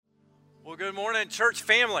Well, good morning, church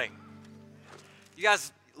family. You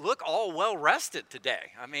guys look all well rested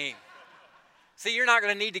today. See, you're not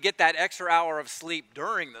going to need to get that extra hour of sleep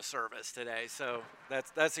during the service today, so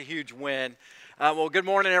that's a huge win. Well, good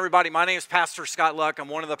morning, everybody. My name is Pastor Scott Luck. I'm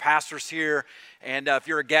one of the pastors here, and if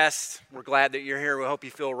you're a guest, we're glad that you're here. We hope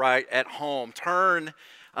you feel right at home. Turn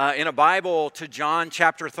in a Bible to John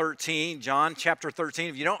chapter 13. John chapter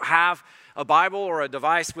 13. If you don't have a Bible or a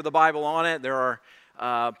device with a Bible on it, there are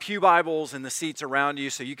pew Bibles in the seats around you,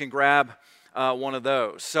 so you can grab one of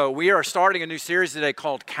those. So we are starting a new series today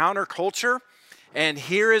called Counterculture, and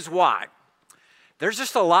here is why. There's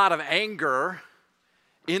just a lot of anger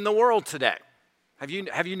in the world today. Have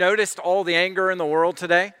you noticed all the anger in the world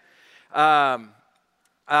today?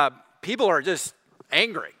 People are just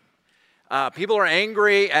angry. People are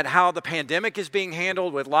angry at how the pandemic is being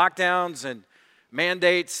handled with lockdowns and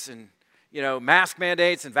mandates and mask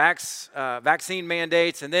mandates and vaccine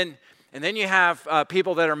mandates, and then you have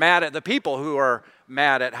people that are mad at the people who are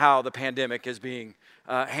mad at how the pandemic is being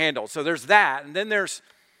handled. So there's that, and then there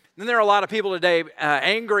are a lot of people today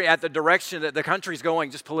angry at the direction that the country's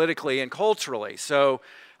going, just politically and culturally. So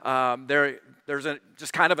there's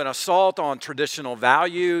just kind of an assault on traditional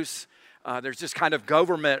values. There's just kind of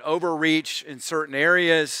government overreach in certain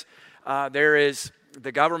areas. There is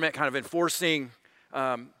the government kind of enforcing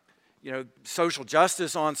social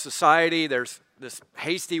justice on society. There's this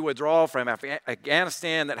hasty withdrawal from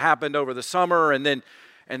Afghanistan that happened over the summer, and then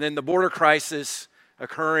the border crisis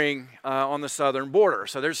occurring on the southern border.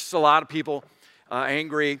 So there's just a lot of people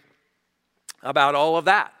angry about all of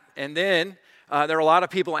that. And then there are a lot of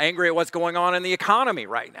people angry at what's going on in the economy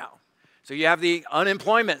right now. So you have the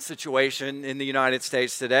unemployment situation in the United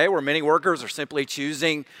States today, where many workers are simply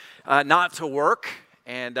choosing not to work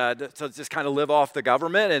and to just kind of live off the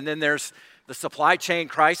government. And then there's the supply chain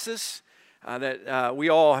crisis that we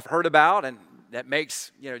all have heard about, and that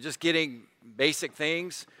makes just getting basic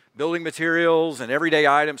things, building materials and everyday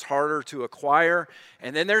items harder to acquire.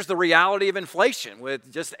 And then there's the reality of inflation,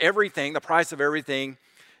 with just everything, the price of everything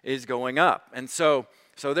is going up. And so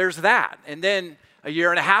there's that. And then a year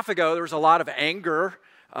and a half ago, there was a lot of anger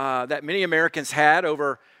that many Americans had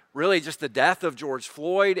over really just the death of George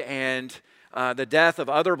Floyd and the death of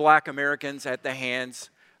other black Americans at the hands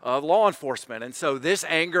of law enforcement. And so this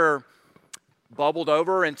anger bubbled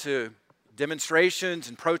over into demonstrations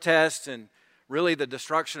and protests and really the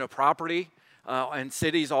destruction of property in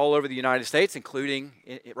cities all over the United States, including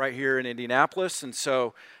right here in Indianapolis. And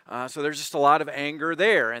so there's just a lot of anger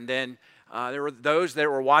there. And then there were those that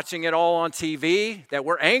were watching it all on TV that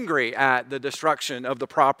were angry at the destruction of the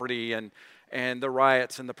property and the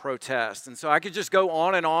riots and the protests. And so I could just go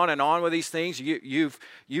on and on and on with these things. You've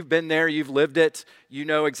been there, you've lived it, you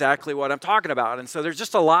know exactly what I'm talking about. And so there's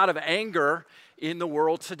just a lot of anger in the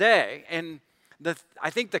world today. And I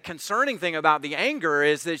think the concerning thing about the anger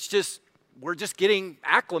is that we're just getting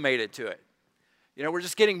acclimated to it. We're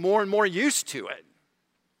just getting more and more used to it.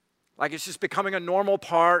 Like it's just becoming a normal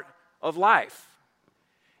part of life.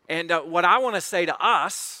 And what I want to say to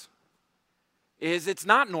us is it's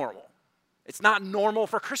not normal. It's not normal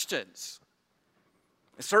for Christians.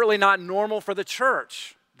 It's certainly not normal for the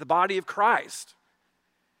church, the body of Christ.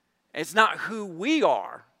 It's not who we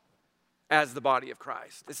are as the body of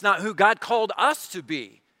Christ. It's not who God called us to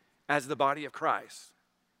be as the body of Christ.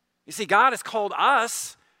 You see, God has called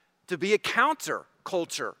us to be a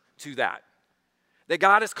counterculture to that. That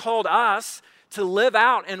God has called us to live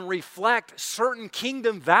out and reflect certain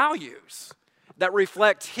kingdom values that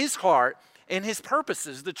reflect His heart and His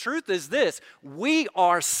purposes. The truth is this: we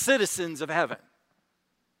are citizens of heaven.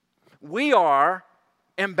 We are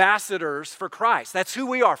ambassadors for Christ. That's who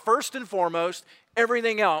we are, first and foremost.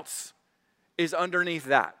 Everything else is underneath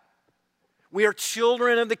that. We are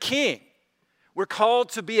children of the King. We're called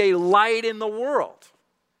to be a light in the world.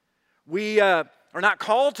 We are not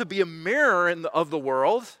called to be a mirror of the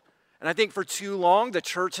world. And I think for too long, the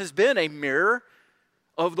church has been a mirror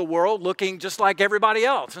of the world, looking just like everybody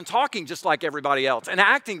else and talking just like everybody else and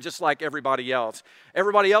acting just like everybody else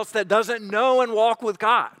that doesn't know and walk with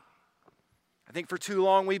God. I think for too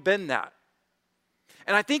long we've been that.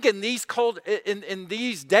 And I think in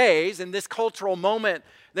these days, in this cultural moment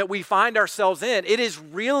that we find ourselves in, it is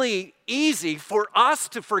really easy for us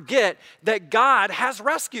to forget that God has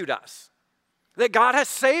rescued us, that God has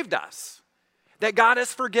saved us, that God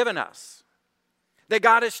has forgiven us, that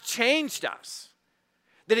God has changed us,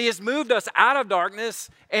 that He has moved us out of darkness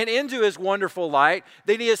and into His wonderful light,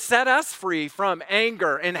 that He has set us free from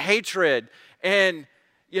anger and hatred and,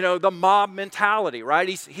 the mob mentality, right?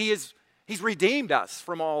 He's redeemed us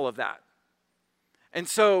from all of that. And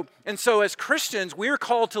so as Christians, we're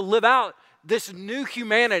called to live out this new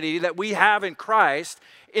humanity that we have in Christ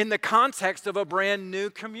in the context of a brand new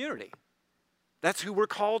community. That's who we're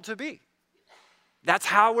called to be. That's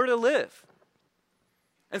how we're to live.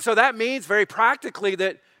 And so that means very practically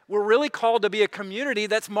that we're really called to be a community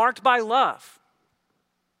that's marked by love.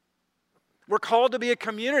 We're called to be a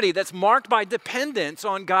community that's marked by dependence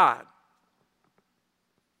on God.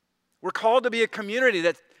 We're called to be a community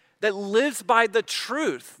that lives by the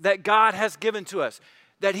truth that God has given to us,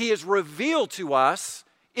 that He has revealed to us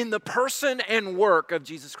in the person and work of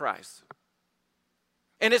Jesus Christ.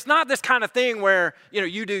 And it's not this kind of thing where,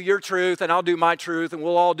 you do your truth and I'll do my truth and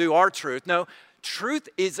we'll all do our truth. No, truth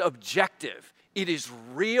is objective. It is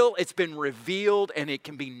real, it's been revealed, and it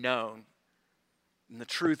can be known. And the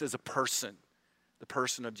truth is a person, the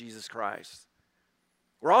person of Jesus Christ.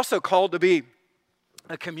 We're also called to be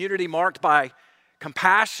a community marked by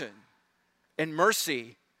compassion and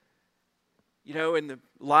mercy, in the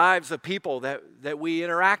lives of people that we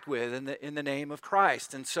interact with in the name of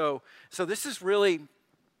Christ. And so this is really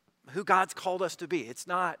who God's called us to be. It's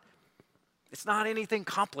not anything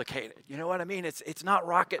complicated. You know what I mean? It's not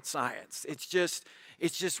rocket science. It's just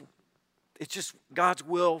God's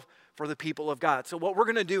will for the people of God. So what we're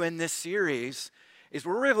going to do in this series is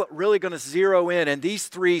we're really going to zero in. And these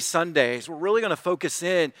 3 Sundays, we're really going to focus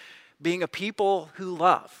in being a people who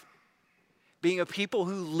love, being a people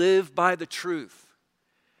who live by the truth,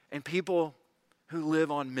 and people who live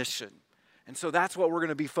on mission. And so that's what we're going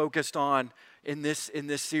to be focused on in this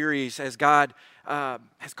series, as God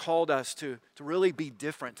has called us to really be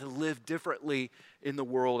different, to live differently in the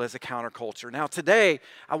world as a counterculture. Now today,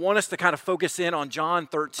 I want us to kind of focus in on John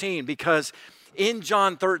 13, because in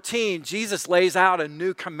John 13, Jesus lays out a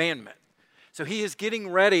new commandment. So He is getting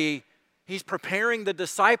ready, He's preparing the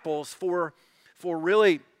disciples for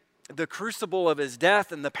really the crucible of His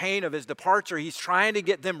death and the pain of His departure. He's trying to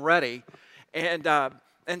get them ready. And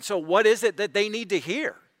so what is it that they need to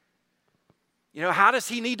hear? How does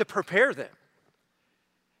He need to prepare them?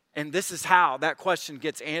 And this is how that question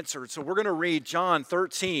gets answered. So we're going to read John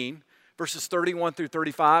 13, verses 31 through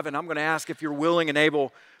 35, and I'm going to ask, if you're willing and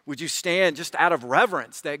able, would you stand just out of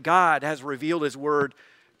reverence that God has revealed His word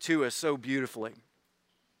to us so beautifully.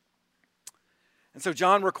 And so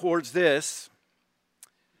John records this.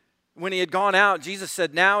 When He had gone out, Jesus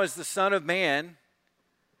said, "Now is the Son of Man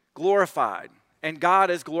glorified, and God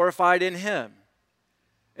is glorified in Him.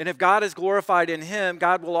 And if God is glorified in Him,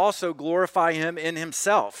 God will also glorify Him in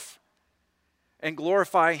Himself, and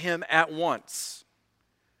glorify Him at once.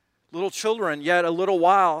 Little children, yet a little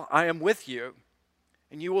while I am with you,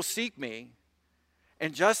 and you will seek me.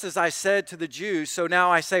 And just as I said to the Jews, so now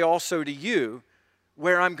I say also to you,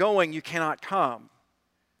 where I'm going you cannot come.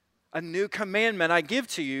 A new commandment I give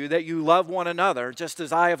to you, that you love one another, just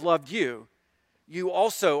as I have loved you. You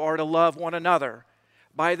also are to love one another.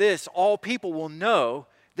 By this all people will know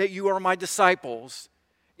that you are my disciples,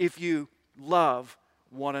 if you love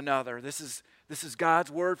one another." This is God's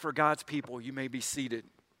word for God's people. You may be seated.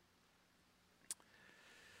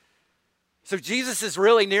 So Jesus is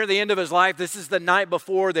really near the end of His life. This is the night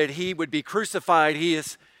before that He would be crucified. He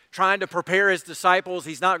is trying to prepare His disciples.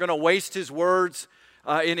 He's not going to waste His words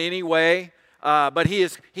in any way, but he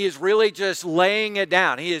is really just laying it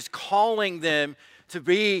down. He is calling them to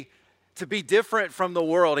be different from the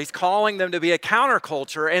world. He's calling them to be a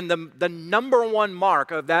counterculture, and the number one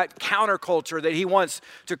mark of that counterculture that He wants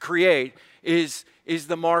to create is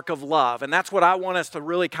the mark of love. And that's what I want us to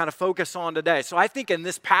really kind of focus on today. So I think in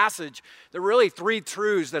this passage, there are really 3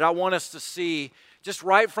 truths that I want us to see just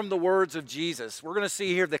right from the words of Jesus. We're going to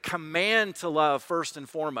see here the command to love first and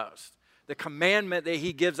foremost, the commandment that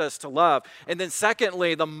He gives us to love. And then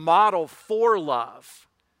secondly, the model for love.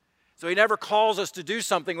 So He never calls us to do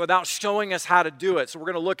something without showing us how to do it. So we're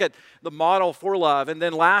going to look at the model for love. And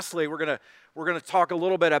then lastly, we're going to talk a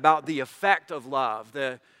little bit about the effect of love,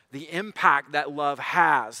 the impact that love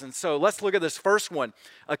has. And so let's look at this first one,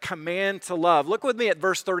 a command to love. Look with me at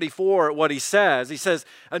verse 34 at what He says. He says,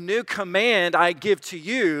 "A new command I give to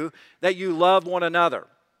you, that you love one another."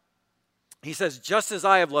 He says, "Just as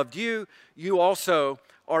I have loved you, you also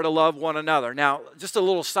are to love one another." Now, just a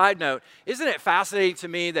little side note, isn't it fascinating to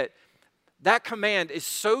me that command is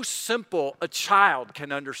so simple, a child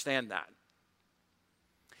can understand that.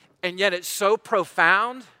 And yet it's so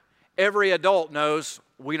profound, every adult knows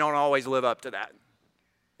we don't always live up to that.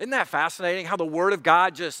 Isn't that fascinating how the Word of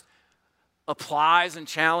God just applies and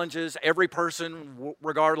challenges every person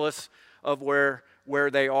regardless of where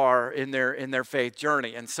they are in their faith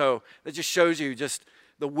journey? And so that just shows you just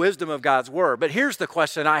the wisdom of God's word. But here's the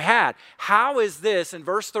question I had. How is this, in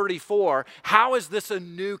verse 34, how is this a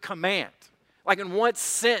new command? Like, in what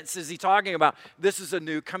sense is he talking about this is a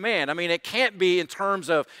new command? I mean, it can't be in terms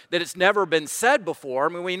of that it's never been said before. I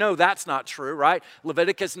mean, we know that's not true, right?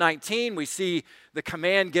 Leviticus 19, we see the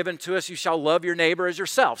command given to us, you shall love your neighbor as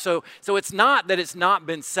yourself. So it's not that it's not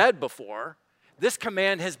been said before. This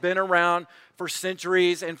command has been around for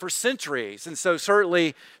centuries and for centuries. And so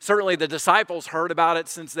certainly the disciples heard about it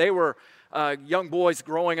since they were young boys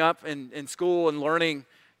growing up in school and learning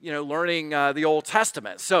the Old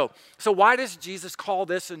Testament. So why does Jesus call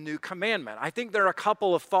this a new commandment? I think there are a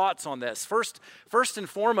couple of thoughts on this. First and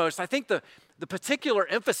foremost, I think the particular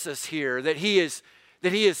emphasis here that he is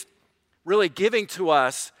really giving to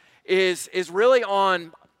us is really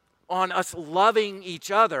on us loving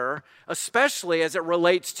each other, especially as it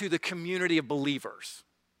relates to the community of believers.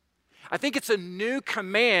 I think it's a new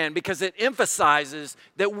command because it emphasizes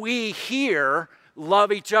that we here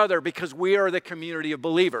love each other because we are the community of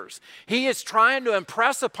believers. He is trying to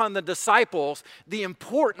impress upon the disciples the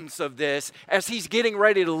importance of this as he's getting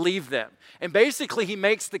ready to leave them. And basically he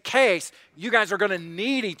makes the case, you guys are going to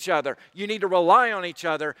need each other. You need to rely on each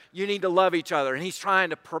other. You need to love each other. And he's trying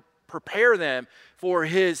to prepare them for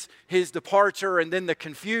his departure and then the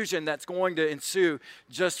confusion that's going to ensue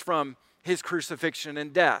just from his crucifixion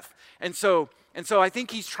and death. And so I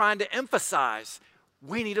think he's trying to emphasize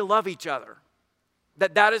we need to love each other.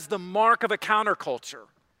 That is the mark of a counterculture,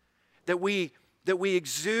 that we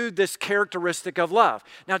exude this characteristic of love.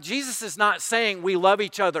 Now, Jesus is not saying we love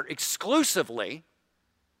each other exclusively.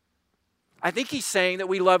 I think he's saying that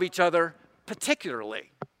we love each other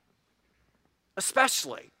particularly,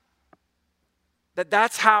 especially.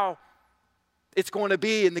 That's how it's going to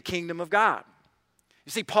be in the kingdom of God.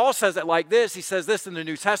 You see, Paul says it like this. He says this in the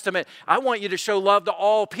New Testament, I want you to show love to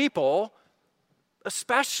all people,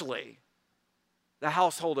 especially the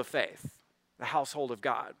household of faith, the household of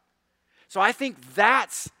God. So I think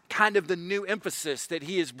that's kind of the new emphasis that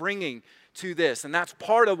he is bringing to this. And that's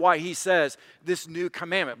part of why he says this new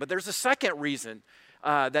commandment. But there's a second reason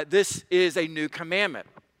that this is a new commandment.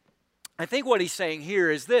 I think what he's saying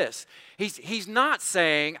here is this. He's not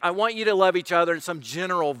saying, I want you to love each other in some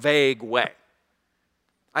general, vague way.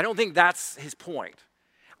 I don't think that's his point.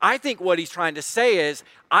 I think what he's trying to say is,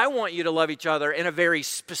 I want you to love each other in a very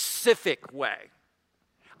specific way.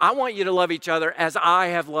 I want you to love each other as I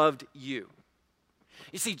have loved you.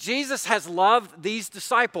 You see, Jesus has loved these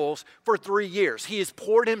disciples for 3 years. He has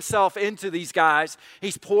poured himself into these guys. He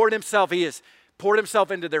has poured himself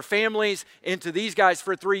into their families, into these guys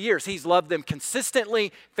for 3 years. He's loved them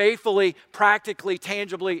consistently, faithfully, practically,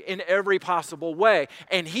 tangibly, in every possible way.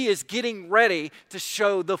 And he is getting ready to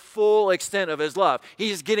show the full extent of his love. He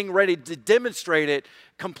is getting ready to demonstrate it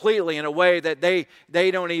completely in a way that they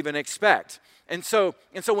don't even expect. And so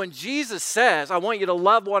when Jesus says, I want you to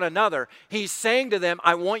love one another, he's saying to them,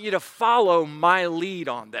 I want you to follow my lead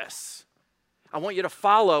on this. I want you to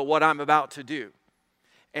follow what I'm about to do.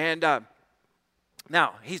 And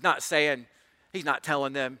now, he's not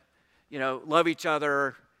telling them, love each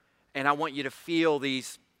other, and I want you to feel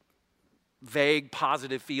these vague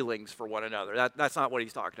positive feelings for one another. That's not what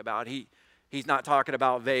he's talking about. He's not talking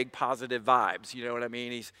about vague positive vibes, you know what I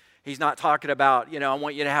mean? He's not talking about, I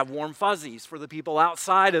want you to have warm fuzzies for the people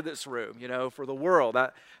outside of this room, for the world.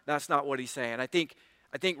 That's not what he's saying. I think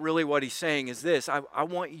really what he's saying is this. I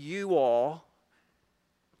want you all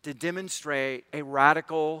to demonstrate a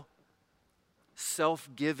radical,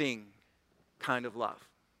 self-giving kind of love.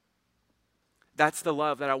 That's the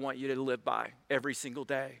love that I want you to live by every single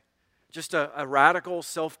day. Just a radical,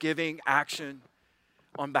 self-giving action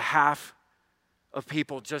on behalf of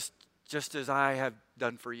people just as I have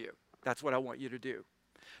done for you. That's what I want you to do.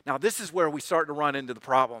 Now, this is where we start to run into the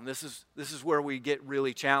problem. This is where we get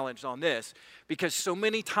really challenged on this, because so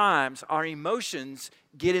many times our emotions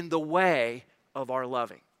get in the way of our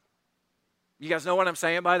loving. You guys know what I'm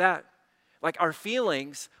saying by that? Like, our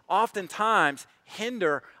feelings oftentimes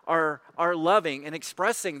hinder our loving and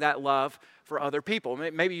expressing that love for other people.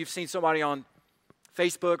 Maybe you've seen somebody on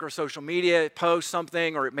Facebook or social media post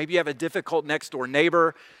something, or maybe you have a difficult next door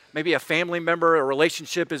neighbor, maybe a family member, a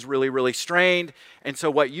relationship is really, really strained. And so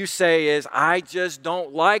what you say is, I just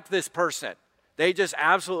don't like this person. They just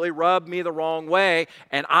absolutely rub me the wrong way,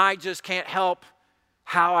 and I just can't help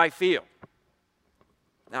how I feel.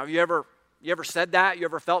 Now, you ever said that? You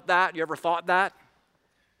ever felt that? You ever thought that?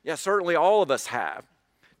 Yeah, certainly all of us have.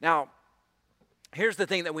 Now, here's the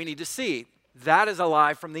thing that we need to see. That is a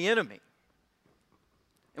lie from the enemy.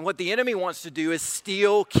 And what the enemy wants to do is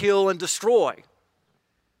steal, kill, and destroy.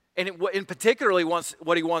 And particularly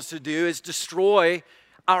what he wants to do is destroy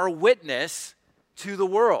our witness to the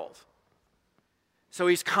world. So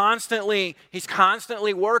he's constantly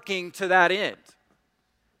working to that end,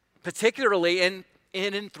 particularly in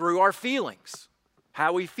and through our feelings,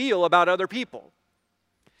 how we feel about other people.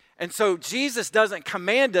 And so Jesus doesn't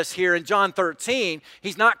command us here in John 13.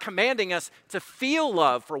 He's not commanding us to feel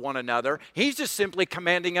love for one another. He's just simply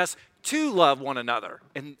commanding us to love one another.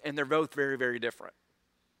 And they're both very, very different.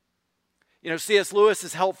 You know, C.S. Lewis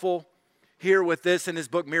is helpful here with this in his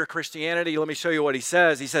book, Mere Christianity. Let me show you what he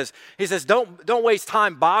says. He says, don't waste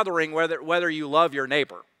time bothering whether you love your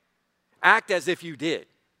neighbor. Act as if you did.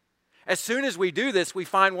 As soon as we do this, we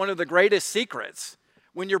find one of the greatest secrets.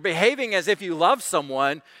 When you're behaving as if you love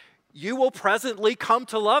someone, you will presently come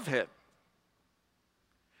to love him.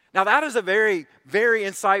 Now, that is a very, very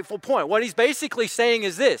insightful point. What he's basically saying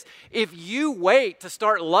is this: if you wait to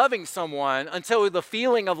start loving someone until the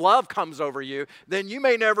feeling of love comes over you, then you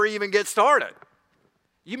may never even get started.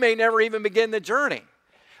 You may never even begin the journey.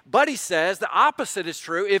 But he says the opposite is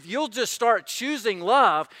true. If you'll just start choosing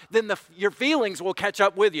love, then your feelings will catch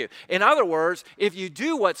up with you. In other words, if you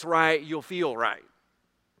do what's right, you'll feel right.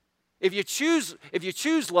 If you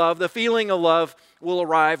choose love, the feeling of love will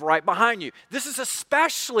arrive right behind you. This is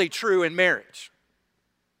especially true in marriage.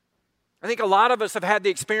 I think a lot of us have had the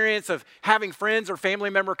experience of having friends or family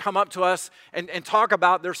member come up to us and talk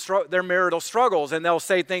about their marital struggles, and they'll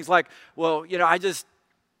say things like, "Well, you know, I just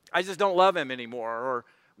don't love him anymore," or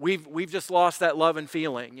 "We've just lost that love and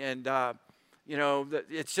feeling, and you know,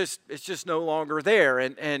 it's just no longer there."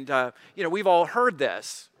 And you know, we've all heard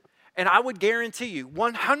this. And I would guarantee you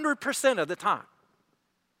 100% of the time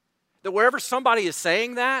that wherever somebody is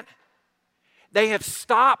saying that, they have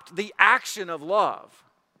stopped the action of love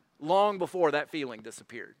long before that feeling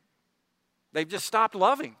disappeared. They've just stopped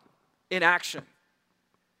loving in action.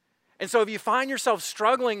 And so if you find yourself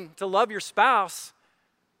struggling to love your spouse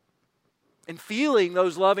and feeling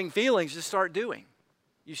those loving feelings, just start doing.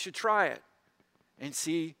 You should try it and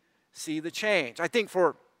see the change. I think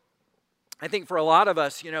for a lot of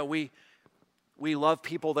us, you know, we love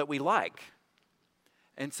people that we like.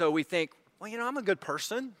 And so we think, well, you know, I'm a good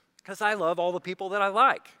person because I love all the people that I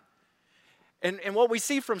like. And what we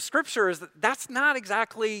see from Scripture is that that's not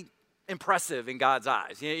exactly impressive in God's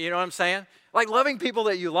eyes. You know what I'm saying? Like loving people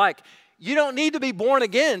that you like. You don't need to be born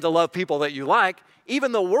again to love people that you like.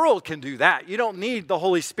 Even the world can do that. You don't need the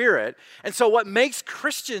Holy Spirit. And so what makes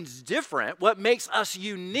Christians different, what makes us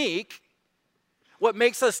unique, what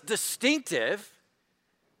makes us distinctive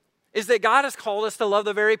is that God has called us to love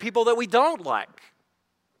the very people that we don't like.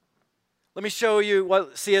 Let me show you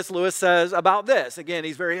what C.S. Lewis says about this. Again,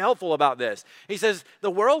 he's very helpful about this. He says,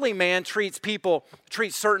 the worldly man treats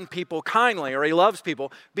certain people kindly, or he loves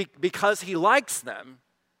people because he likes them.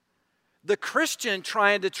 The Christian,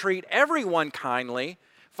 trying to treat everyone kindly,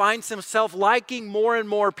 finds himself liking more and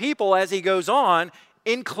more people as he goes on,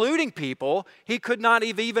 including people he could not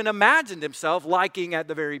have even imagined himself liking at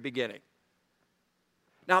the very beginning.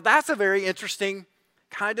 Now, that's a very interesting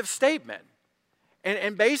kind of statement.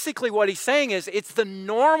 And basically what he's saying is it's the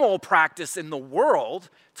normal practice in the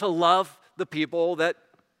world to love the people that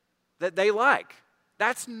they like.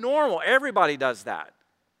 That's normal. Everybody does that.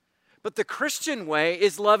 But the Christian way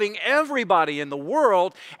is loving everybody in the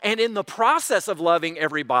world, and in the process of loving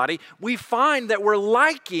everybody, we find that we're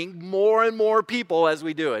liking more and more people as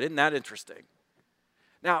we do it. Isn't that interesting?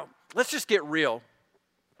 Now, let's just get real.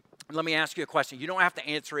 Let me ask you a question. You don't have to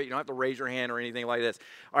answer it. You don't have to raise your hand or anything like this.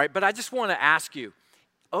 All right, but I just want to ask you,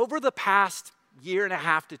 over the past year and a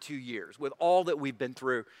half to 2 years, with all that we've been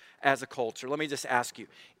through as a culture, let me just ask you,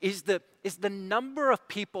 is the number of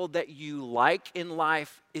people that you like in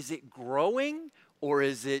life, is it growing or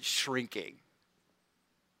is it shrinking?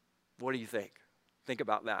 What do you think? Think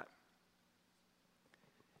about that.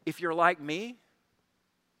 If you're like me,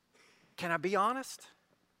 can I be honest?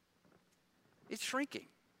 It's shrinking.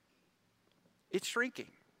 It's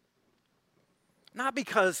shrinking. Not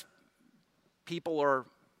because people are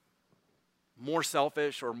more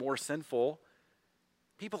selfish or more sinful.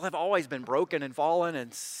 People have always been broken and fallen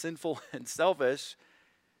and sinful and selfish.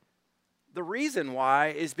 The reason why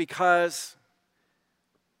is because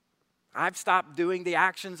I've stopped doing the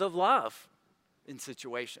actions of love in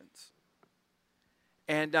situations.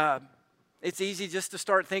 And it's easy just to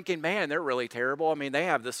start thinking, man, they're really terrible. I mean, they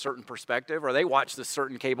have this certain perspective, or they watch this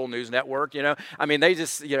certain cable news network, you know. I mean, they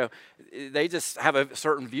just have a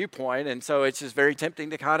certain viewpoint, and so it's just very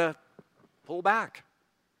tempting to kind of pull back.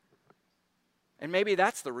 And maybe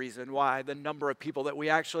that's the reason why the number of people that we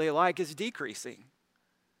actually like is decreasing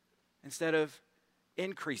instead of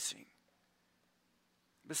increasing.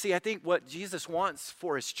 But see, I think what Jesus wants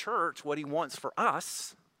for his church, what he wants for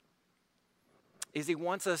us, is he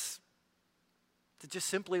wants us to just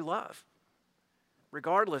simply love,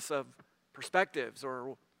 regardless of perspectives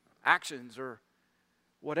or actions or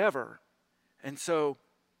whatever. And so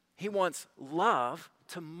he wants love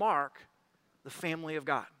to mark the family of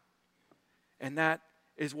God. And that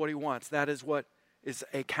is what he wants. That is what is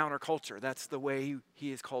a counterculture. That's the way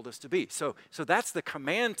he has called us to be. So that's the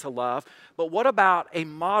command to love. But what about a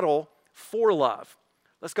model for love?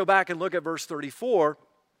 Let's go back and look at verse 34,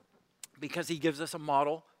 because he gives us a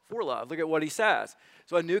model for love. Look at what he says.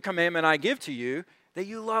 So a new commandment I give to you, that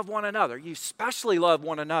you love one another. You especially love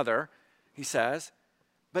one another, he says,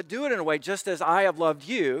 but do it in a way just as I have loved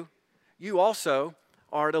you, you also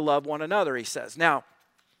are to love one another, he says. Now,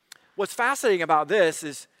 what's fascinating about this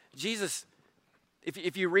is Jesus,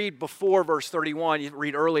 if you read before verse 31, you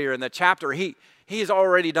read earlier in the chapter, he has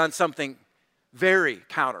already done something very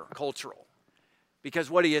countercultural. Because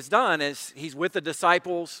what he has done is he's with the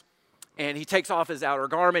disciples, and he takes off his outer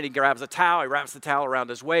garment, he grabs a towel, he wraps the towel around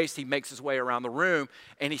his waist, he makes his way around the room,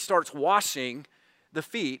 and he starts washing the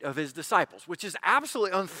feet of his disciples, which is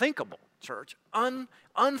absolutely unthinkable, church.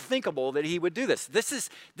 Unthinkable that he would do this. This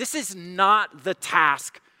is not the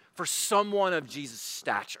task for someone of Jesus'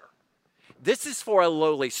 stature. This is for a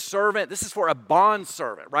lowly servant. This is for a bond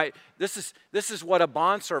servant, right? This is what a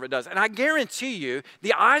bond servant does. And I guarantee you,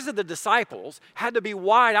 the eyes of the disciples had to be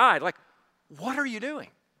wide-eyed. Like, what are you doing?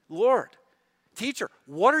 Lord, teacher,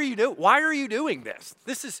 what are you doing? Why are you doing this?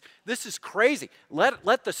 This is crazy.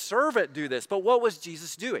 Let the servant do this. But what was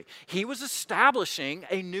Jesus doing? He was establishing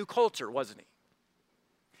a new culture, wasn't he?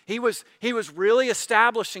 He was really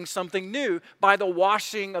establishing something new by the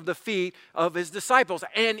washing of the feet of his disciples,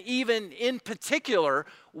 and even in particular,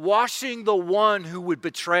 washing the one who would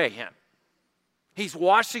betray him. He's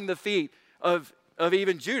washing the feet of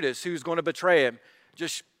even Judas, who's going to betray him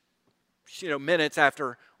just minutes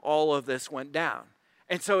after all of this went down.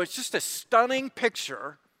 And so it's just a stunning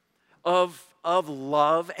picture of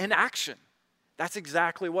love and action. That's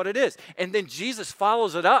exactly what it is. And then Jesus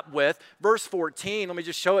follows it up with verse 14. Let me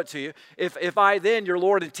just show it to you. If I then, your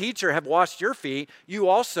Lord and teacher, have washed your feet, you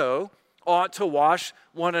also ought to wash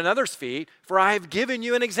one another's feet, for I have given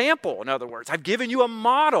you an example. In other words, I've given you a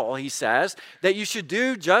model, he says, that you should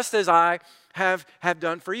do just as I have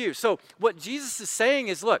done for you. So what Jesus is saying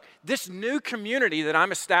is, look, this new community that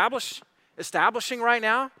I'm establishing right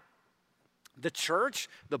now, the church,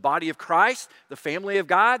 the body of Christ, the family of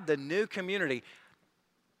God, the new community,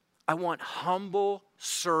 I want humble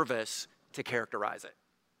service to characterize it.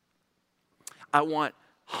 I want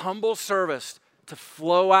humble service to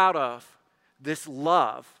flow out of this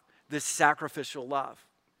love, this sacrificial love.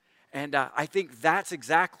 And I think that's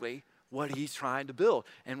exactly what he's trying to build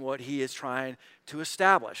and what he is trying to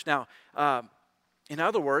establish. Now, in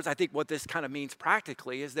other words, I think what this kind of means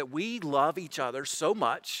practically is that we love each other so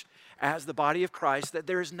much as the body of Christ that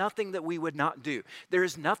there is nothing that we would not do. There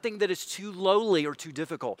is nothing that is too lowly or too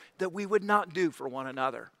difficult that we would not do for one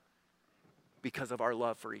another because of our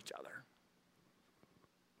love for each other.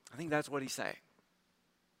 I think that's what he's saying.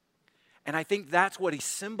 And I think that's what he's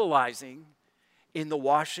symbolizing in the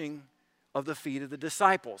washing of the feet of the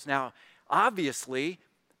disciples. Now, obviously,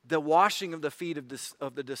 the washing of the feet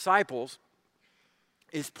of the disciples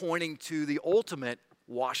is pointing to the ultimate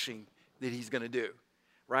washing that he's going to do.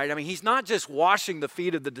 Right? I mean, he's not just washing the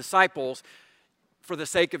feet of the disciples for the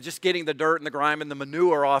sake of just getting the dirt and the grime and the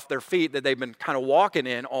manure off their feet that they've been kind of walking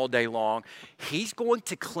in all day long. He's going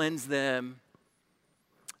to cleanse them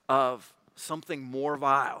of something more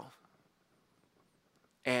vile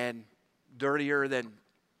and dirtier than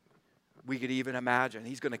we could even imagine.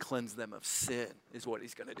 He's going to cleanse them of sin, is what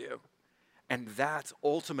he's going to do. And that's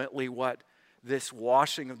ultimately what this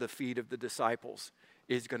washing of the feet of the disciples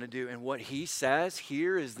is going to do. And what he says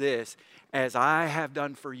here is this: as I have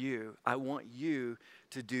done for you, I want you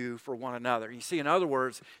to do for one another. You see, in other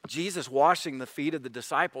words, Jesus washing the feet of the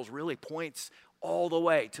disciples really points all the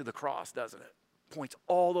way to the cross, doesn't it? Points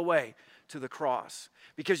all the way to the cross.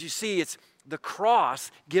 Because you see, it's the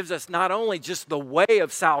cross gives us not only just the way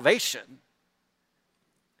of salvation,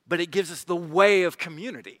 but it gives us the way of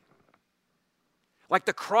community. Like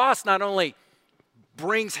the cross not only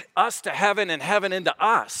brings us to heaven and heaven into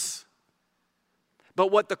us, but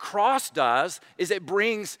what the cross does is it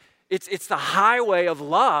brings, it's the highway of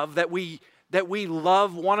love that we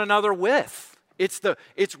love one another with.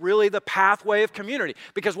 It's really the pathway of community.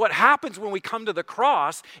 Because what happens when we come to the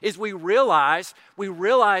cross is we realize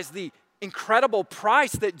the incredible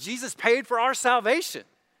price that Jesus paid for our salvation.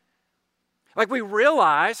 Like we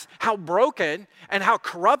realize how broken and how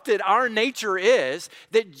corrupted our nature is,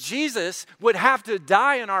 that Jesus would have to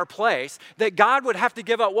die in our place, that God would have to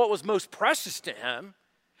give up what was most precious to him,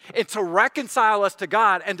 and to reconcile us to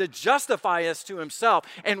God and to justify us to himself.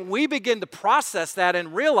 And we begin to process that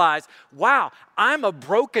and realize, wow, I'm a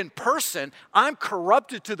broken person. I'm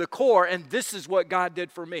corrupted to the core, and this is what God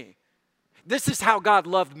did for me. This is how God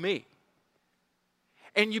loved me.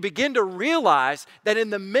 And you begin to realize that in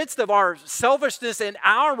the midst of our selfishness and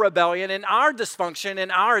our rebellion and our dysfunction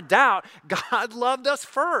and our doubt, God loved us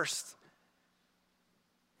first.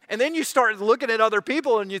 And then you start looking at other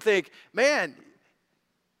people and you think, man,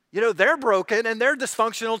 you know, they're broken and they're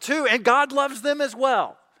dysfunctional too, and God loves them as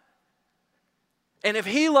well. And if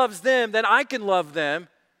he loves them, then I can love them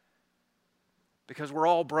because we're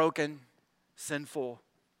all broken, sinful,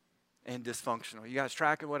 and dysfunctional. You guys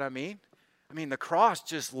tracking what I mean? I mean, the cross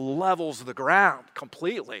just levels the ground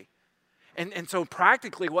completely. And so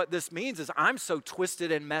practically what this means is I'm so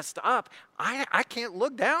twisted and messed up, I can't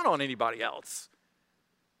look down on anybody else.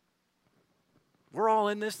 We're all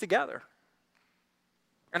in this together.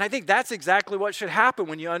 And I think that's exactly what should happen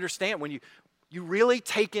when you understand, when you really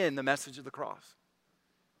take in the message of the cross.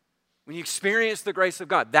 When you experience the grace of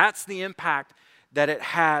God, that's the impact that it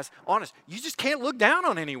has on us. You just can't look down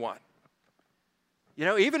on anyone. You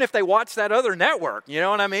know, even if they watch that other network, you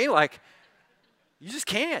know what I mean? Like, you just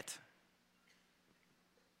can't.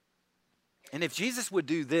 And if Jesus would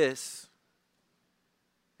do this,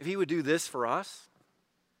 if he would do this for us,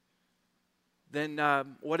 then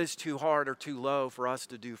what is too hard or too low for us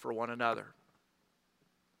to do for one another?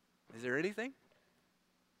 Is there anything?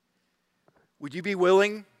 Would you be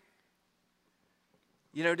willing,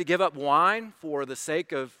 you know, to give up wine for the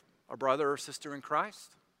sake of a brother or sister in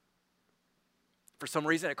Christ? For some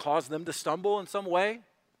reason it caused them to stumble in some way.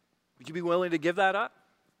 Would you be willing to give that up?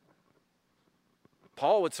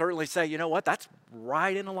 Paul would certainly say, you know what, that's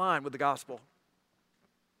right in line with the gospel.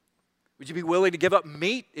 Would you be willing to give up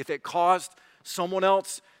meat if it caused someone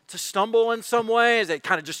else to stumble in some way, as it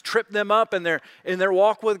kind of just tripped them up in their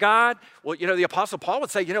walk with God? Well, you know, the Apostle Paul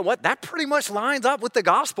would say, you know what, that pretty much lines up with the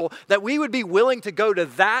gospel, that we would be willing to go to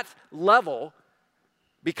that level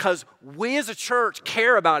because we as a church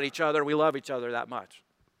care about each other, we love each other that much.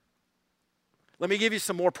 Let me give you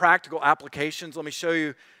some more practical applications. Let me show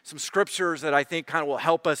you some scriptures that I think kind of will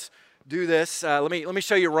help us do this. Let me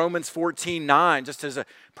show you Romans 14:9 just as a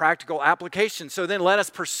practical application. So then let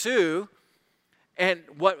us pursue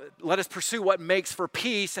what makes for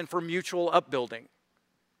peace and for mutual upbuilding.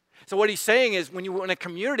 So what he's saying is when a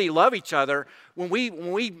community love each other, when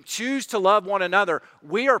we choose to love one another,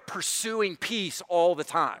 we are pursuing peace all the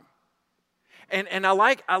time. And I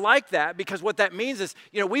like that, because what that means is,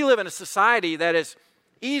 you know, we live in a society that is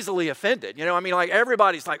easily offended. You know, I mean, like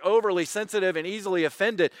everybody's like overly sensitive and easily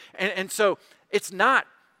offended. And so it's not,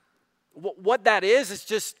 what that is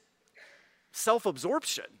just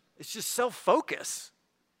self-absorption. It's just self-focus.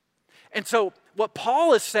 And so what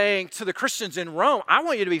Paul is saying to the Christians in Rome, I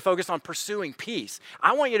want you to be focused on pursuing peace.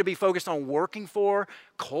 I want you to be focused on working for,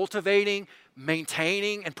 cultivating,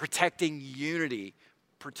 maintaining, and protecting unity,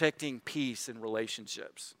 protecting peace in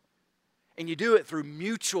relationships. And you do it through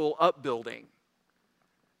mutual upbuilding,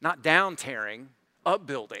 not down tearing,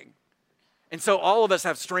 upbuilding. And so all of us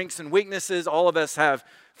have strengths and weaknesses. All of us have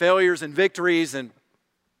failures and victories and,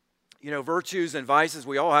 you know, virtues and vices.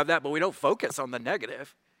 We all have that, but we don't focus on the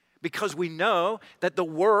negative, because we know that the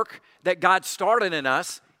work that God started in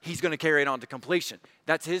us, he's going to carry it on to completion.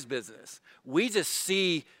 That's his business. We just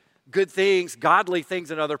see good things, godly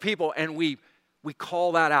things in other people, and we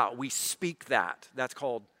call that out. We speak that. That's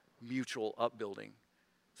called mutual upbuilding.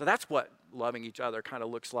 So that's what loving each other kind of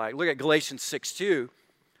looks like. Look at Galatians 6:2.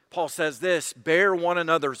 Paul says this, bear one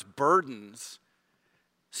another's burdens,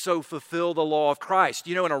 so fulfill the law of Christ.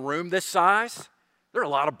 You know, in a room this size, there are a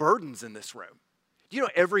lot of burdens in this room. Do you know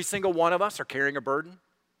every single one of us are carrying a burden?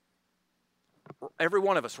 Every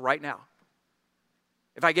one of us right now.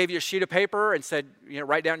 If I gave you a sheet of paper and said, you know,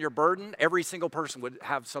 write down your burden, every single person would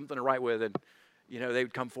have something to write with, and, you know, they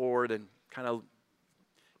would come forward and kind of,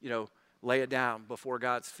 you know, lay it down before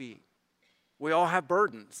God's feet. We all have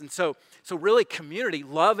burdens. And so really community,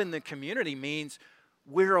 love in the community means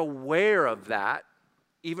we're aware of that,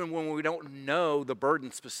 even when we don't know the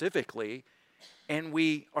burden specifically, and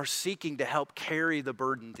we are seeking to help carry the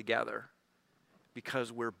burden together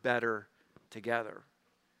because we're better together.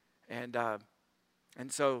 And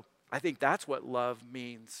so I think that's what love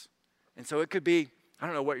means. And so it could be, I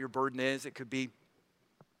don't know what your burden is. It could be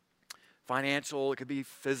financial, it could be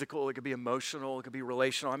physical, it could be emotional, it could be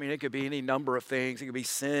relational. I mean, it could be any number of things. It could be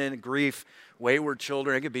sin, grief, wayward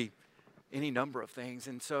children. It could be any number of things.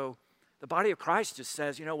 And so the body of Christ just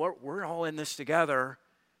says, you know what, we're all in this together.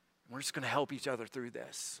 We're just going to help each other through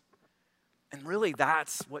this. And really,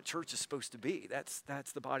 that's what church is supposed to be.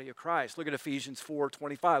 That's the body of Christ. Look at Ephesians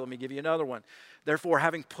 4:25. Let me give you another one. Therefore,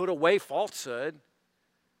 having put away falsehood,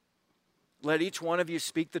 let each one of you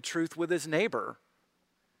speak the truth with his neighbor,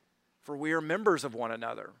 for we are members of one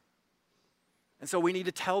another. And so we need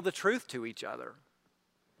to tell the truth to each other.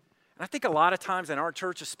 And I think a lot of times in our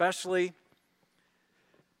church especially,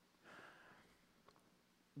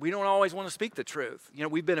 we don't always want to speak the truth. You know,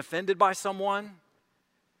 we've been offended by someone,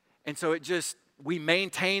 and so we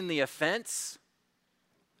maintain the offense,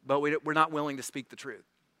 but we're not willing to speak the truth.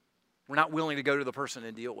 We're not willing to go to the person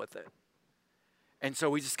and deal with it. And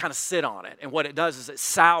so we just kind of sit on it. And what it does is it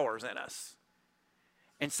sours in us.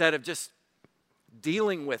 Instead of just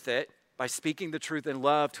dealing with it by speaking the truth in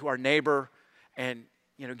love to our neighbor and,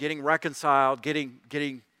 you know, getting reconciled,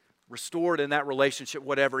 getting restored in that relationship,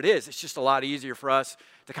 whatever it is, it's just a lot easier for us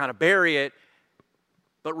to kind of bury it,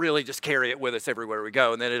 but really just carry it with us everywhere we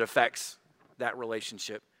go. And then it affects that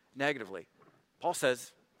relationship negatively. Paul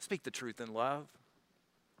says, speak the truth in love.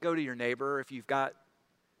 Go to your neighbor if you've got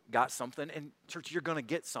something. And church, you're going to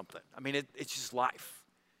get something. I mean, it's just life.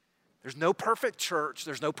 There's no perfect church.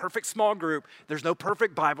 There's no perfect small group. There's no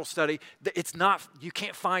perfect Bible study. You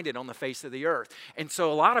can't find it on the face of the earth. And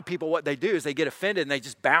so a lot of people, what they do is they get offended and they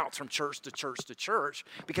just bounce from church to church to church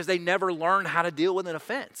because they never learn how to deal with an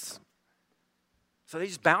offense. So they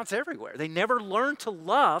just bounce everywhere. They never learn to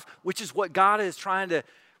love, which is what God is trying to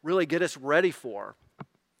really get us ready for.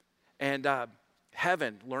 And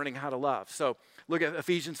heaven, learning how to love. So look at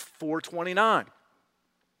Ephesians 4:29.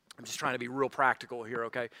 I'm just trying to be real practical here,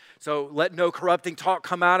 okay? So let no corrupting talk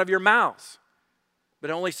come out of your mouths,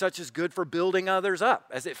 but only such as good for building others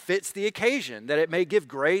up, as it fits the occasion, that it may give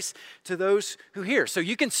grace to those who hear. So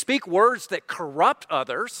you can speak words that corrupt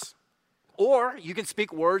others, or you can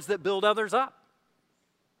speak words that build others up.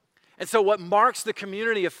 And so what marks the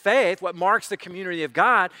community of faith, what marks the community of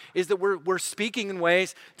God, is that we're speaking in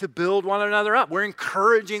ways to build one another up. We're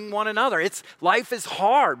encouraging one another. Life is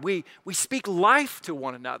hard. We speak life to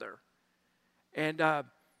one another. And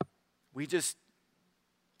we just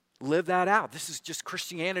live that out. This is just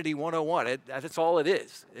Christianity 101. That's all it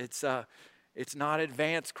is. It's not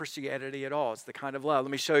advanced Christianity at all. It's the kind of love. Let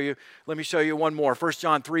me show you one more. 1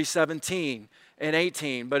 John 3:17 and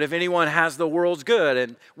 18. But if anyone has the world's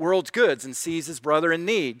goods and sees his brother in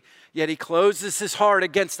need, yet he closes his heart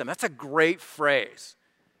against him. That's a great phrase.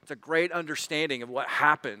 It's a great understanding of what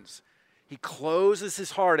happens. He closes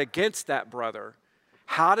his heart against that brother.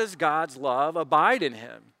 How does God's love abide in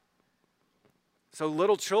him? So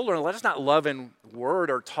little children, let us not love in word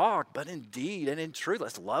or talk, but in deed and in truth.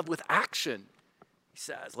 Let's love with action, he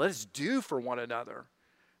says. Let us do for one another.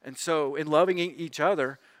 And so in loving each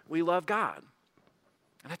other, we love God.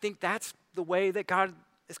 And I think that's the way that God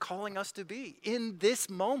is calling us to be in this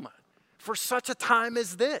moment, for such a time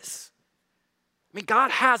as this. I mean,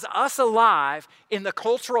 God has us alive in the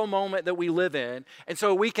cultural moment that we live in, and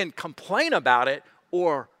so we can complain about it,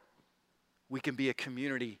 or we can be a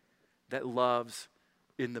community that loves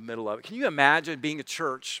in the middle of it. Can you imagine being a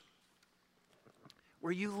church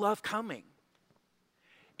where you love coming?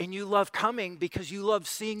 And you love coming because you love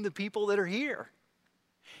seeing the people that are here.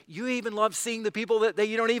 You even love seeing the people that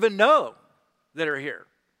you don't even know that are here.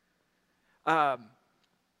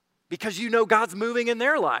 Because you know God's moving in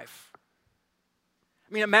their life.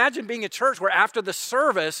 I mean, imagine being a church where after the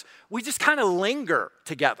service, we just kind of linger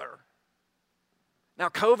together. Now,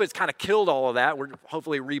 COVID's kind of killed all of that. We're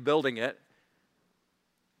hopefully rebuilding it.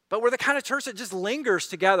 But we're the kind of church that just lingers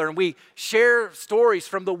together, and we share stories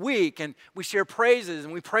from the week, and we share praises,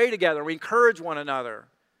 and we pray together, and we encourage one another.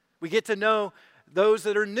 We get to know those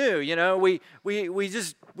that are new, you know. We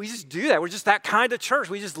just do that. We're just that kind of church.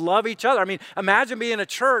 We just love each other. I mean, imagine being a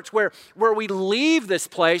church where we leave this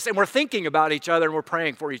place, and we're thinking about each other, and we're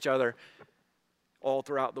praying for each other all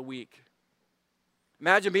throughout the week.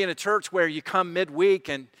 Imagine being a church where you come midweek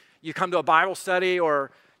and you come to a Bible study, or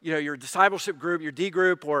your discipleship group, your D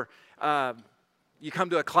group, or you come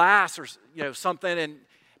to a class or something, and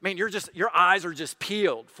man, your eyes are just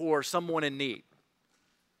peeled for someone in need,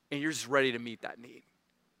 and you're just ready to meet that need.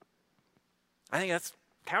 I think that's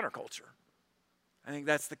counterculture. I think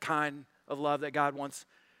that's the kind of love that God wants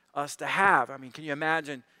us to have. I mean, can you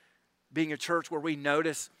imagine being a church where we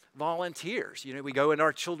notice volunteers? We go into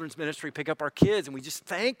our children's ministry, pick up our kids, and we just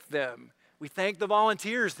thank them. We thank the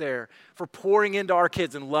volunteers there for pouring into our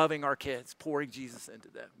kids and loving our kids, pouring Jesus into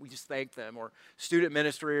them. We just thank them. Or student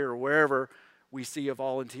ministry, or wherever we see a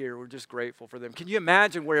volunteer, we're just grateful for them. Can you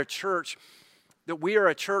imagine where a church that we are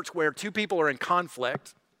a church where two people are in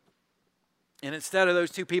conflict, and instead of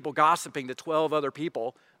those two people gossiping to 12 other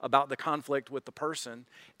people about the conflict with the person,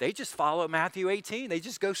 they just follow Matthew 18. They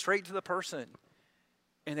just go straight to the person,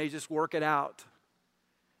 and they just work it out.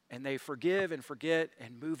 And they forgive and forget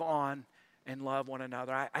and move on and love one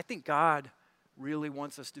another. I think God really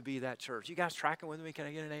wants us to be that church. You guys tracking with me? Can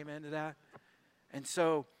I get an amen to that? And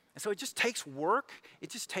so it just takes work. It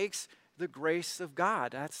just takes the grace of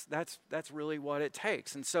God. That's really what it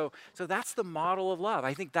takes. And so that's the model of love.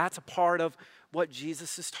 I think that's a part of what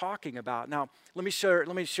Jesus is talking about. Now, let me share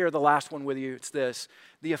the last one with you. It's this,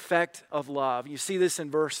 the effect of love. You see this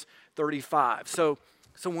in verse 35. So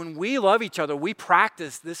when we love each other, we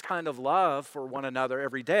practice this kind of love for one another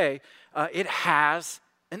every day. It has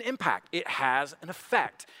an impact. It has an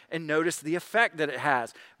effect. And notice the effect that it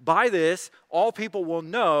has. By this, all people will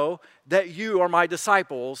know that you are my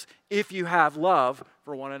disciples if you have love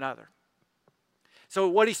for one another. So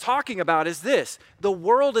what he's talking about is this. The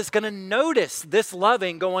world is going to notice this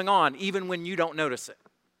loving going on even when you don't notice it.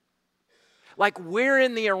 Like we're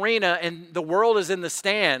in the arena and the world is in the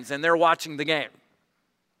stands and they're watching the game.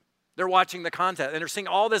 They're watching the contest and they're seeing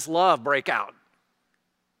all this love break out.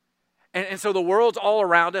 And so the world's all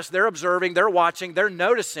around us. They're observing, they're watching, they're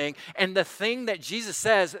noticing. And the thing that Jesus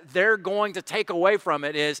says they're going to take away from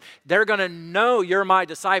it is they're going to know you're my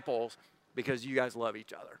disciples because you guys love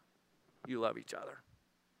each other. You love each other.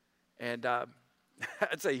 And that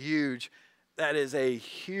is a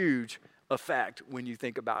huge effect when you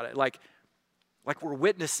think about it. Like we're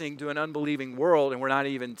witnessing to an unbelieving world and we're not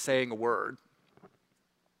even saying a word.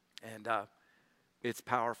 And it's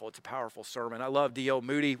powerful. It's a powerful sermon. I love D.L.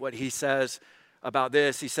 Moody, what he says about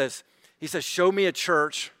this. He says, show me a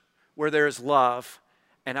church where there is love,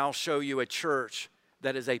 and I'll show you a church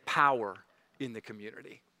that is a power in the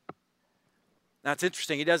community. Now, it's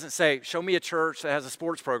interesting. He doesn't say, show me a church that has a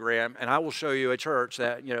sports program, and I will show you a church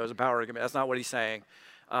that, is a power in the community. That's not what he's saying.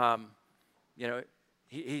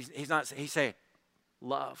 He's saying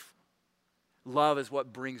love. Love is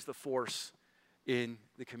what brings the force in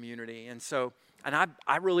the community. And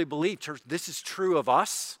I really believe, church, this is true of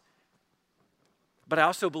us, but I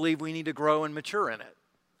also believe we need to grow and mature in it.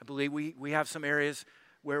 I believe we have some areas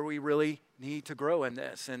where we really need to grow in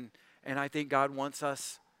this. And I think God wants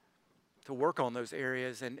us to work on those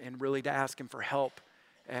areas and really to ask him for help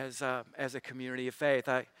as a community of faith.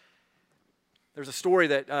 There's a story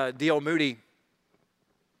that D.L. Moody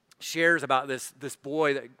shares about this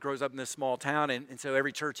boy that grows up in this small town. And so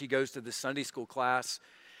every church he goes to this Sunday school class,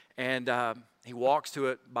 and he walks to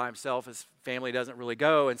it by himself. His family doesn't really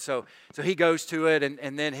go. And so he goes to it,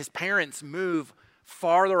 and then his parents move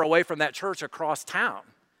farther away from that church across town.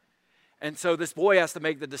 And so this boy has to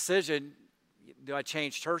make the decision, do I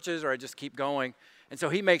change churches or I just keep going? And so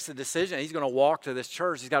he makes the decision. He's going to walk to this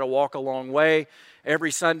church. He's got to walk a long way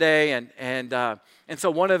every Sunday. And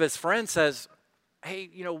so one of his friends says, hey,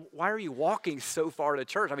 why are you walking so far to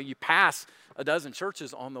church? I mean, you pass a dozen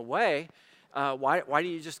churches on the way. Why don't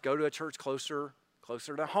you just go to a church closer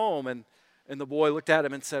to home? And the boy looked at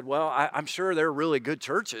him and said, well, I'm sure they're really good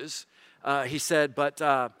churches. He said, but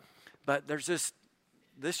there's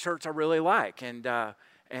this church I really like. And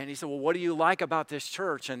he said, well, what do you like about this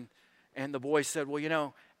church? And the boy said,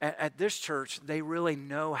 well, at this church, they really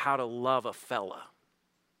know how to love a fella.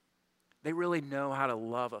 They really know how to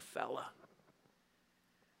love a fella.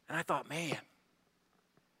 And I thought, man,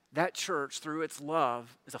 that church, through its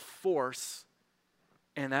love, is a force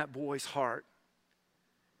in that boy's heart.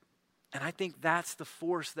 And I think that's the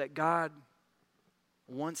force that God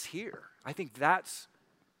wants here. I think that's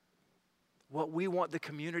what we want the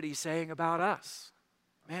community saying about us.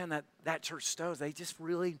 Man, that church Stones, they just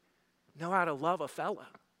really know how to love a fella.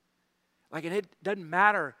 Like, and it doesn't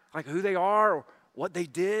matter like who they are or what they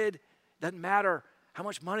did. It doesn't matter how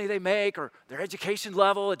much money they make or their education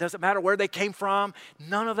level. It doesn't matter where they came from.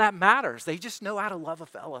 None of that matters. They just know how to love a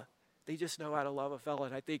fella. They just know how to love a fella.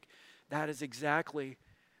 And I think that is exactly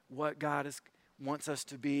what God wants us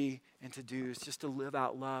to be and to do, is just to live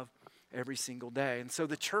out love every single day. And so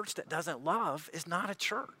the church that doesn't love is not a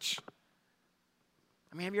church.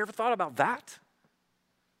 I mean, have you ever thought about that?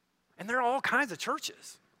 And there are all kinds of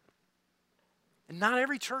churches. And not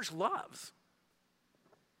every church loves.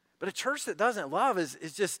 But a church that doesn't love is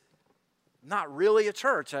just not really a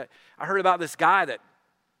church. I heard about this guy that,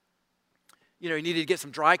 he needed to get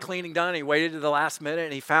some dry cleaning done. And he waited to the last minute,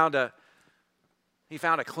 and he found a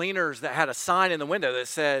cleaners that had a sign in the window that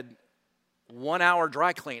said 1 hour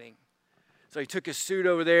dry cleaning. So he took his suit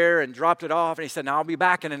over there and dropped it off, and he said, now I'll be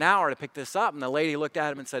back in an hour to pick this up. And the lady looked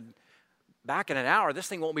at him and said, back in an hour? This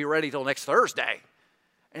thing won't be ready till next Thursday.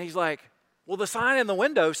 And he's like, Well, the sign in the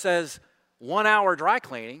window says 1 hour dry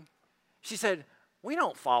cleaning. She said, we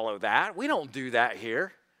don't follow that. We don't do that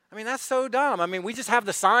here. I mean, that's so dumb. I mean, we just have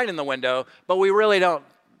the sign in the window, but we really don't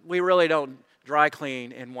dry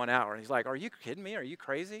clean in 1 hour. And he's like, are you kidding me? Are you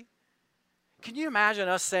crazy? Can you imagine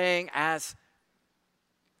us saying as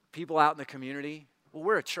people out in the community, well,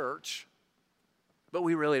 we're a church, but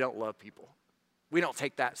we really don't love people. We don't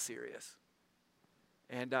take that serious.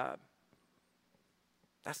 And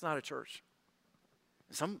that's not a church.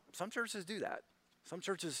 Some churches do that. Some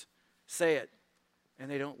churches say it,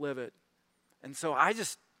 and they don't live it. And so I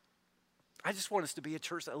just want us to be a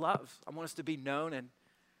church that loves. I want us to be known and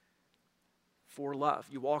for love.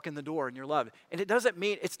 You walk in the door and you're loved. And it doesn't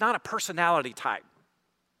mean, it's not a personality type.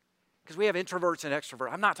 Because we have introverts and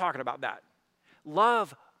extroverts. I'm not talking about that.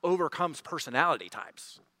 Love overcomes personality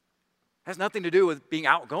types. It has nothing to do with being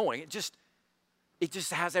outgoing. It just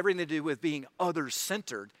has everything to do with being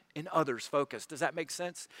others-centered and others-focused. Does that make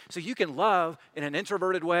sense? So you can love in an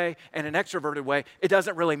introverted way and an extroverted way. It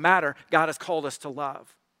doesn't really matter. God has called us to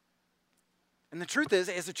love. And the truth is,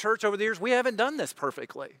 as a church over the years, we haven't done this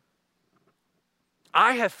perfectly.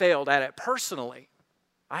 I have failed at it personally.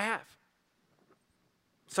 I have.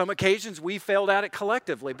 Some occasions we failed at it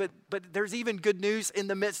collectively, but there's even good news in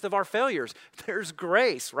the midst of our failures. There's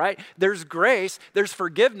grace, right? There's grace, there's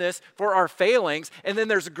forgiveness for our failings, and then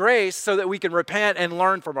there's grace so that we can repent and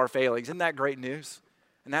learn from our failings. Isn't that great news?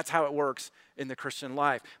 And that's how it works in the Christian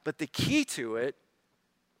life. But the key to it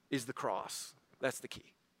is the cross. That's the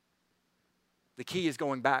key. The key is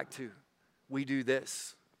going back to, we do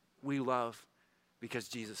this, we love because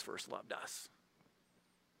Jesus first loved us.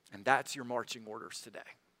 And that's your marching orders today.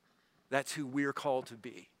 That's who we're called to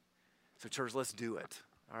be. So church, let's do it.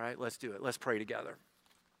 All right, let's do it. Let's pray together.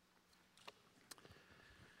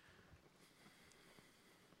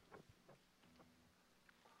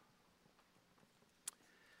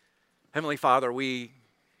 Heavenly Father, we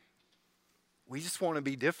just want to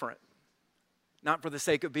be different. Not for the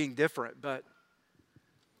sake of being different, but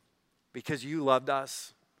because you loved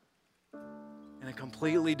us in a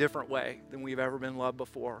completely different way than we've ever been loved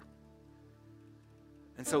before.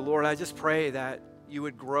 And so, Lord, I just pray that you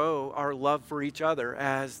would grow our love for each other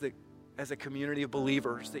as a community of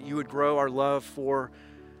believers, that you would grow our love for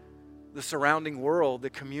the surrounding world, the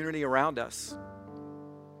community around us.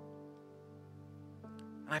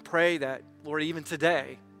 And I pray that, Lord, even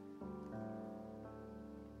today,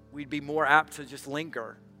 we'd be more apt to just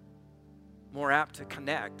linger, more apt to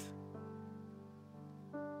connect,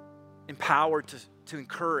 empowered to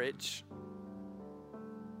encourage,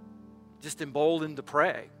 just emboldened to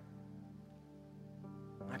pray.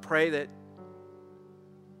 I pray that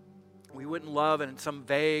we wouldn't love in some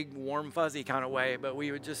vague, warm, fuzzy kind of way, but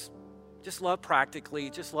we would just love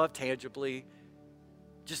practically, just love tangibly,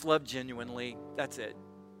 just love genuinely. That's it.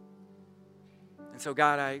 And so,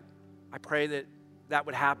 God, I pray that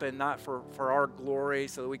would happen not for our glory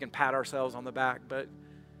so that we can pat ourselves on the back, but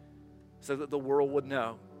so that the world would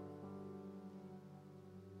know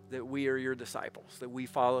that we are your disciples, that we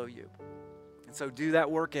follow you. And so do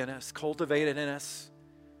that work in us, cultivate it in us.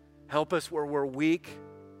 Help us where we're weak.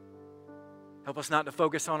 Help us not to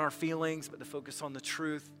focus on our feelings, but to focus on the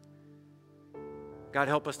truth. God,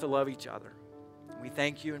 help us to love each other. We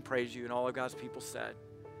thank you and praise you, and all of God's people said.